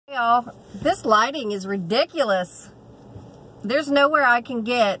y'all. This lighting is ridiculous. There's nowhere I can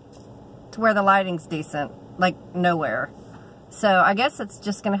get to where the lighting's decent. Like, nowhere. So, I guess it's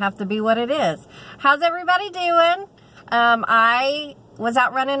just going to have to be what it is. How's everybody doing? I was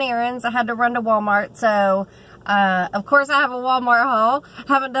out running errands. I had to run to Walmart. So, of course, I have a Walmart haul.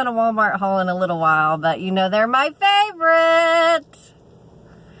 Haven't done a Walmart haul in a little while. But, you know, they're my favorite.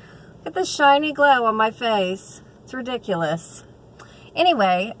 Look at the shiny glow on my face. It's ridiculous.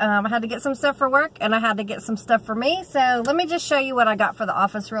 Anyway, I had to get some stuff for work, and I had to get some stuff for me. So let me just show you what I got for the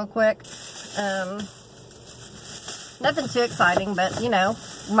office real quick. Nothing too exciting, but, you know,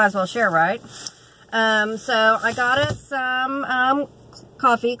 might as well share, right? So I got us some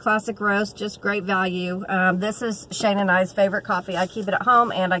coffee, classic roast, just great value. This is Shane and I's favorite coffee. I keep it at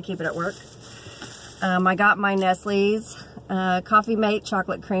home, and I keep it at work. I got my Nestle's Coffee Mate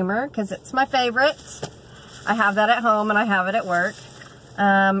chocolate creamer, because it's my favorite. I have that at home, and I have it at work.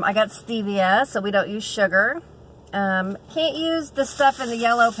 I got stevia, so we don't use sugar. Can't use the stuff in the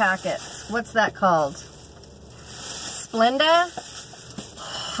yellow packets. What's that called? Splenda?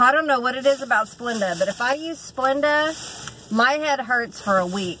 I don't know what it is about Splenda, but if I use Splenda, my head hurts for a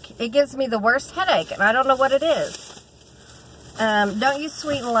week. It gives me the worst headache, and I don't know what it is. Don't use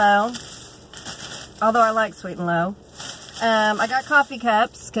Sweet and Low, although I like Sweet and Low. I got coffee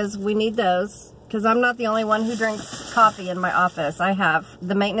cups, because we need those. Because I'm not the only one who drinks coffee in my office. I have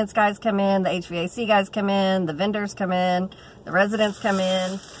the maintenance guys come in, the HVAC guys come in, the vendors come in, the residents come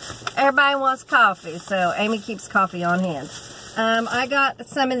in. Everybody wants coffee, so Amy keeps coffee on hand. I got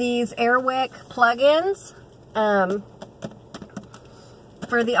some of these Airwick plug-ins for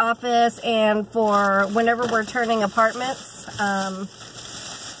the office and for whenever we're turning apartments. I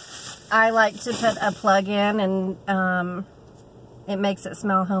like to put a plug-in and it makes it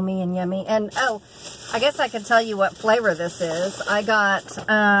smell homey and yummy. And, oh, I guess I can tell you what flavor this is. I got,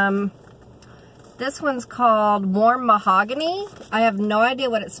 this one's called Warm Mahogany. I have no idea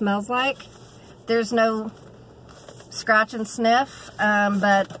what it smells like. There's no scratch and sniff,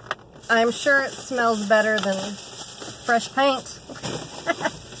 but I'm sure it smells better than fresh paint.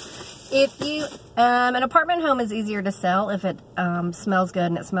 If you, an apartment home is easier to sell if it smells good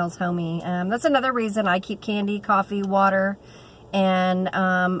and it smells homey. That's another reason I keep candy, coffee, water, and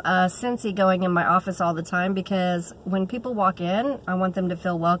a Scentsy going in my office all the time, because when people walk in, I want them to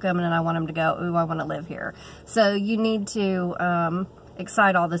feel welcome, and I want them to go, ooh, I want to live here. So you need to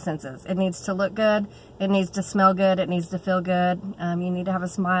excite all the senses. It needs to look good, it needs to smell good, it needs to feel good, you need to have a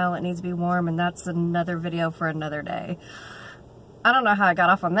smile, it needs to be warm, and that's another video for another day. I don't know how I got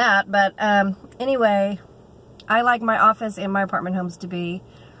off on that, but anyway, I like my office and my apartment homes to be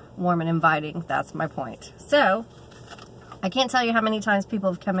warm and inviting. That's my point. So I can't tell you how many times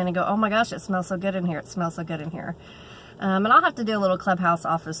people have come in and go, oh my gosh, it smells so good in here. It smells so good in here. And I'll have to do a little clubhouse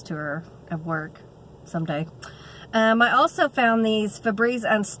office tour of work someday. I also found these Febreze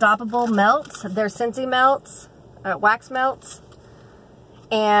Unstoppable melts. They're Scentsy melts, wax melts.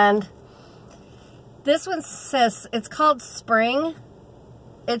 And this one says, it's called Spring.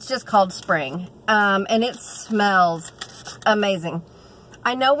 It's just called Spring. And it smells amazing.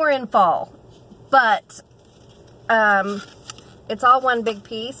 I know we're in fall, but it's all one big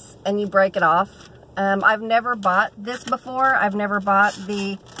piece, and you break it off. I've never bought this before. I've never bought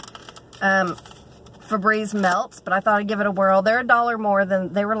the Febreze melts, but I thought I'd give it a whirl. They're $1 more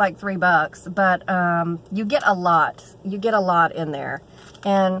than, they were like $3, but you get a lot. You get a lot in there.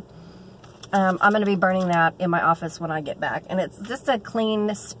 And I'm going to be burning that in my office when I get back. And it's just a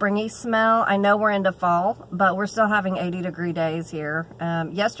clean, springy smell. I know we're into fall, but we're still having 80-degree days here.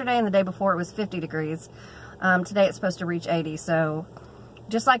 Yesterday and the day before it was 50 degrees. Today it's supposed to reach 80, so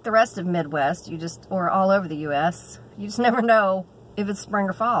just like the rest of Midwest, or all over the U.S., you just never know if it's spring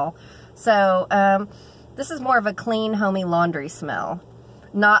or fall. So this is more of a clean, homey laundry smell,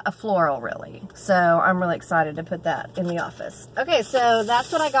 not a floral, really. So I'm really excited to put that in the office. Okay, so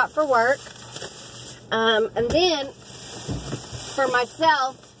that's what I got for work. And then for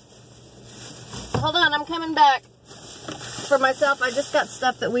myself, hold on, I'm coming back. For myself, I just got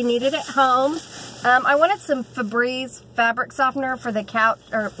stuff that we needed at home. I wanted some Febreze fabric softener for the couch,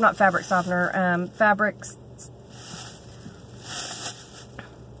 or not fabric softener,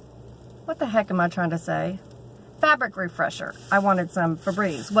 what the heck am I trying to say? Fabric refresher. I wanted some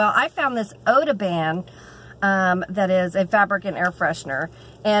Febreze. Well, I found this Odoban that is a fabric and air freshener.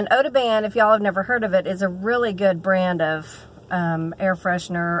 And Odoban, if y'all have never heard of it, is a really good brand of air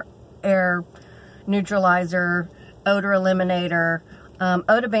freshener, air neutralizer, odor eliminator.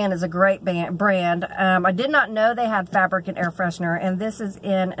 Odoban is a great brand. I did not know they had fabric and air freshener, and this is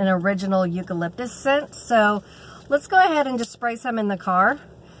in an original eucalyptus scent. So let's go ahead and just spray some in the car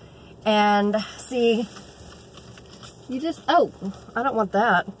And see, you just, oh, I don't want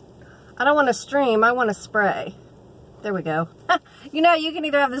that. I don't want to stream, I want to spray. There we go. You know, you can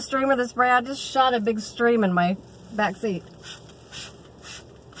either have the stream or the spray. I just shot a big stream in my back seat.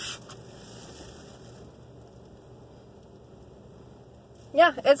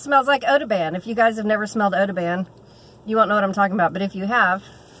 Yeah, it smells like Odoban. If you guys have never smelled Odoban, you won't know what I'm talking about. But if you have,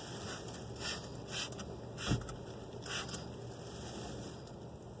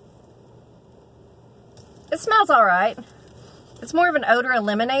 it smells all right. It's more of an odor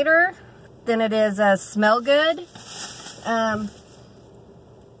eliminator than it is a smell good.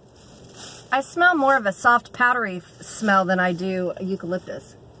 I smell more of a soft powdery smell than I do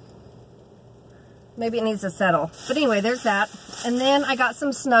eucalyptus. Maybe it needs to settle. But anyway, there's that. And then I got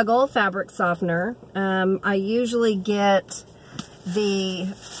some Snuggle fabric softener. I usually get the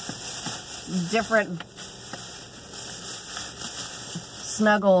different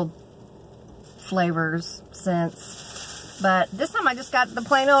Snuggle flavors, scents. But this time I just got the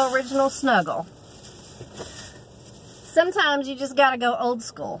plain old original Snuggle. Sometimes you just gotta go old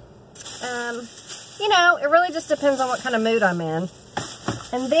school. You know, it really just depends on what kind of mood I'm in.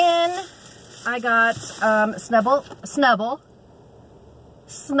 And then I got Snuggle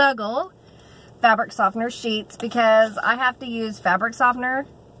fabric softener sheets because I have to use fabric softener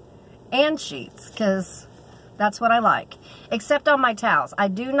and sheets because that's what I like. Except on my towels. I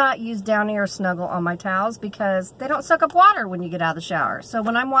do not use Downy or Snuggle on my towels because they don't soak up water when you get out of the shower. So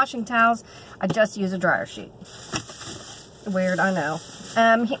when I'm washing towels, I just use a dryer sheet. Weird, I know.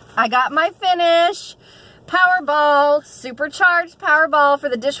 I got my Finish Powerball, supercharged Powerball for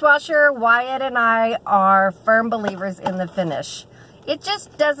the dishwasher. Wyatt and I are firm believers in the Finish. It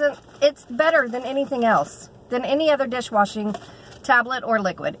just doesn't, it's better than anything else, than any other dishwashing tablet or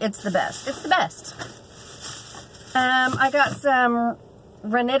liquid. It's the best. It's the best. I got some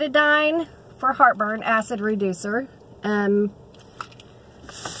ranitidine for heartburn acid reducer.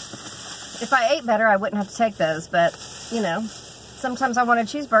 If I ate better, I wouldn't have to take those, but, you know, sometimes I want a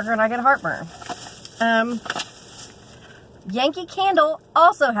cheeseburger and I get heartburn. Yankee Candle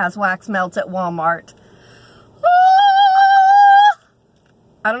also has wax melt at Walmart.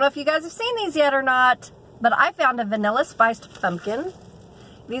 I don't know if you guys have seen these yet or not, but I found a vanilla spiced pumpkin.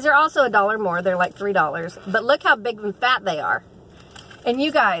 These are also $1 more. They're like $3. But look how big and fat they are. And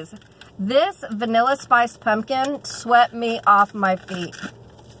you guys, this vanilla spiced pumpkin swept me off my feet.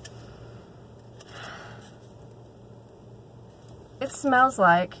 It smells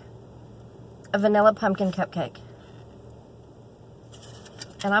like a vanilla pumpkin cupcake.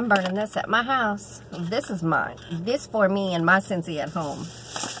 And I'm burning this at my house. This is mine. This for me and my Scentsy at home.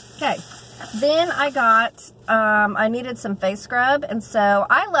 Okay. Then I got, I needed some face scrub. And so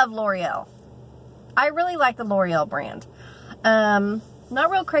I love L'Oreal. I really like the L'Oreal brand. Not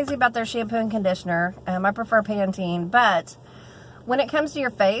real crazy about their shampoo and conditioner. I prefer Pantene. But when it comes to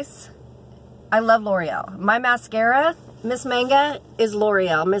your face, I love L'Oreal. My mascara, Miss Manga, is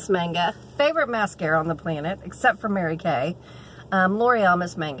L'Oreal Miss Manga. Favorite mascara on the planet, except for Mary Kay. L'Oreal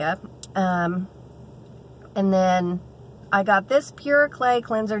Miss Manga. And then I got this Pure Clay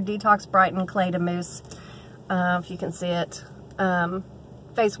Cleanser Detox Brighten Clay to Mousse. If you can see it.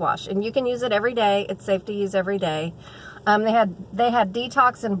 Face wash. And you can use it every day. It's safe to use every day. They had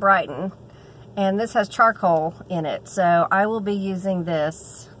Detox and Brighten. And this has charcoal in it. So I will be using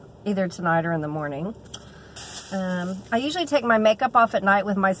this either tonight or in the morning. I usually take my makeup off at night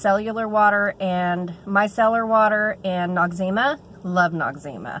with my cellular water and micellar water and Noxzema. Love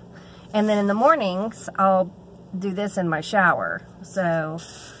Noxzema. And then in the mornings, I'll do this in my shower. So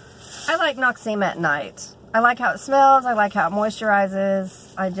I like Noxzema at night. I like how it smells. I like how it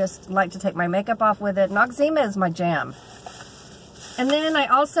moisturizes. I just like to take my makeup off with it. Noxzema is my jam. And then I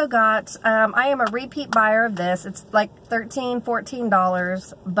also got, I am a repeat buyer of this. It's like $13,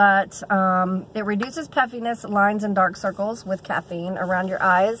 $14, but it reduces puffiness, lines, and dark circles with caffeine around your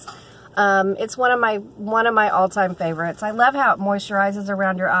eyes. It's one of my all-time favorites. I love how it moisturizes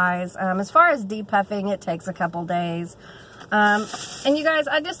around your eyes. As far as depuffing, it takes a couple days. And you guys,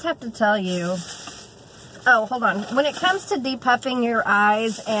 I just have to tell you, oh, hold on. When it comes to depuffing your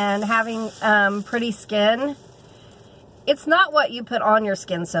eyes and having pretty skin, it's not what you put on your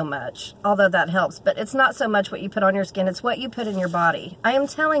skin so much, although that helps, but it's not so much what you put on your skin, it's what you put in your body. I am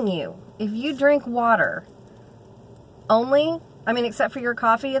telling you, if you drink water only, I mean, except for your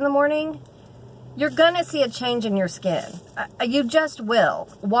coffee in the morning, you're going to see a change in your skin. You just will.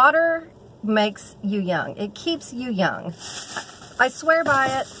 Water makes you young. It keeps you young. I swear by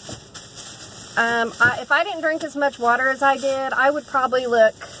it. If I didn't drink as much water as I did, I would probably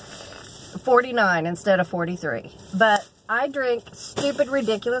look 49 instead of 43. But I drink stupid,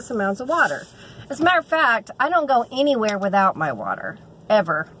 ridiculous amounts of water. As a matter of fact, I don't go anywhere without my water.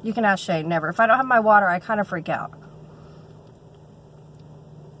 Ever. You can ask Shay, never. If I don't have my water, I kind of freak out.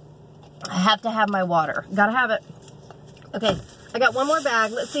 I have to have my water. Gotta have it. Okay, I got one more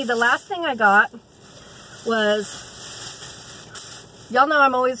bag. Let's see, the last thing I got was... Y'all know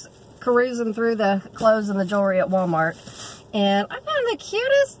I'm always carousing through the clothes and the jewelry at Walmart. And I found the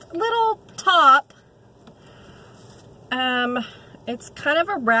cutest little top. It's kind of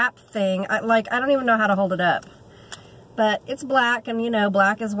a wrap thing. I don't even know how to hold it up. But it's black, and you know,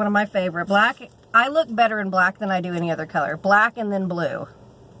 black is one of my favorite. Black, I look better in black than I do any other color. Black and then blue.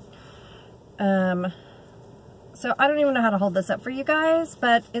 So I don't even know how to hold this up for you guys,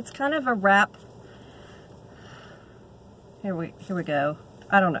 but it's kind of a wrap. Here we go.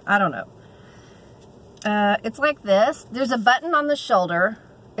 I don't know. It's like this. There's a button on the shoulder.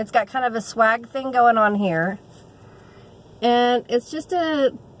 It's got kind of a swag thing going on here. And it's just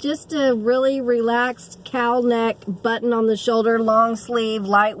a really relaxed cowl neck button on the shoulder, long sleeve,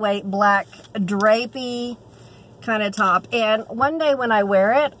 lightweight, black, drapey kind of top. And one day when I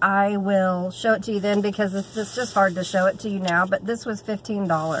wear it, I will show it to you then, because it's just hard to show it to you now. But this was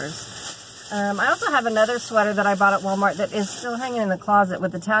 $15. I also have another sweater that I bought at Walmart that is still hanging in the closet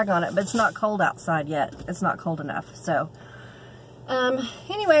with the tag on it, but it's not cold outside yet. It's not cold enough. So,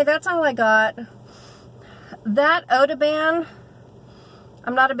 anyway, that's all I got. That Oda-Ban,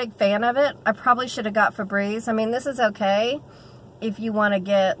 I'm not a big fan of it. I probably should have got Febreze. I mean, this is okay if you want to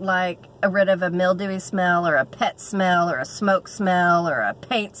get, like, rid of a mildewy smell or a pet smell or a smoke smell or a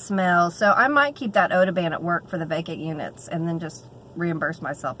paint smell. So I might keep that Oda-Ban at work for the vacant units and then just reimburse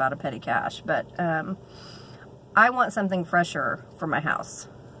myself out of petty cash. But I want something fresher for my house.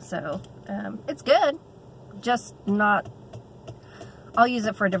 So it's good, just not, I'll use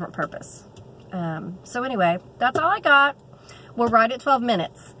it for a different purpose. So anyway, that's all I got. We're right at 12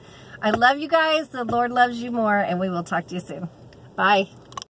 minutes. I love you guys. The Lord loves you more, and we will talk to you soon. Bye.